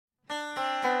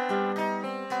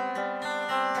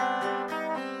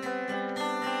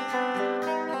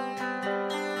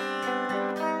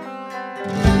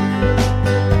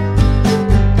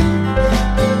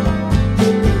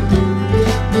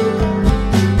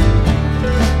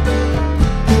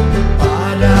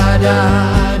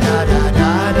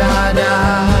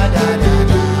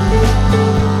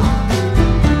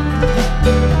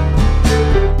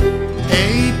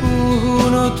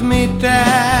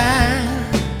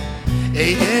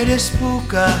edes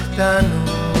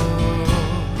pukahtanut.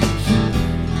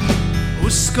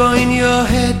 Uskoin jo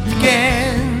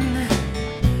hetken,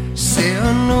 se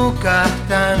on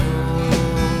nukahtanut.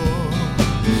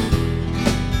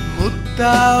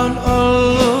 Mutta on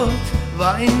ollut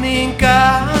vain niin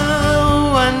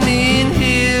kauan, niin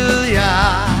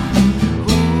hiljaa,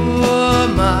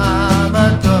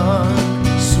 huomaamaton,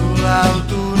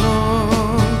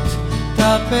 sulautunut,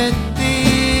 tapettiin.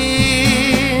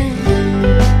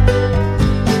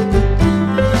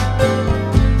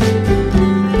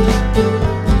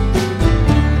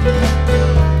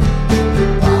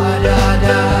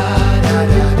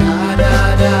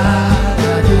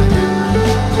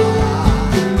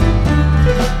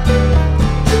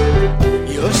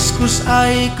 Joskus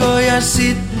aikoja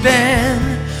sitten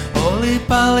oli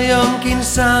paljonkin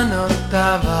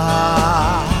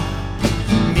sanottavaa.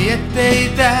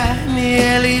 Mietteitä,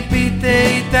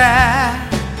 mielipiteitä,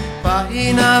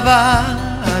 painavaa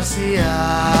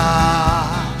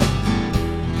asiaa.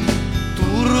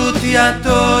 Turut ja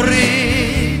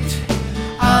torit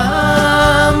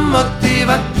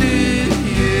ammottivat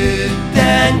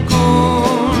tyhjyyttään,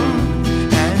 kun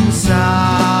hän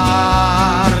saarnasi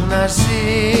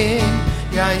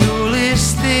ja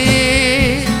julisti.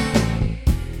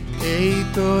 Ei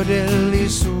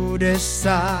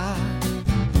todellisuudessa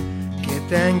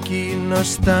ketään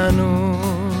kiinnostanut,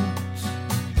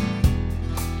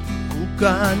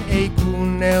 kukaan ei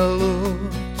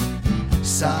kuunnellut,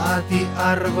 saati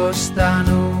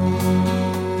arvostanut.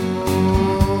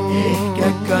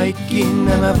 Ehkä kaikki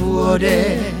nämä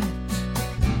vuodet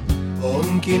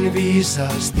onkin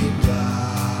viisaasti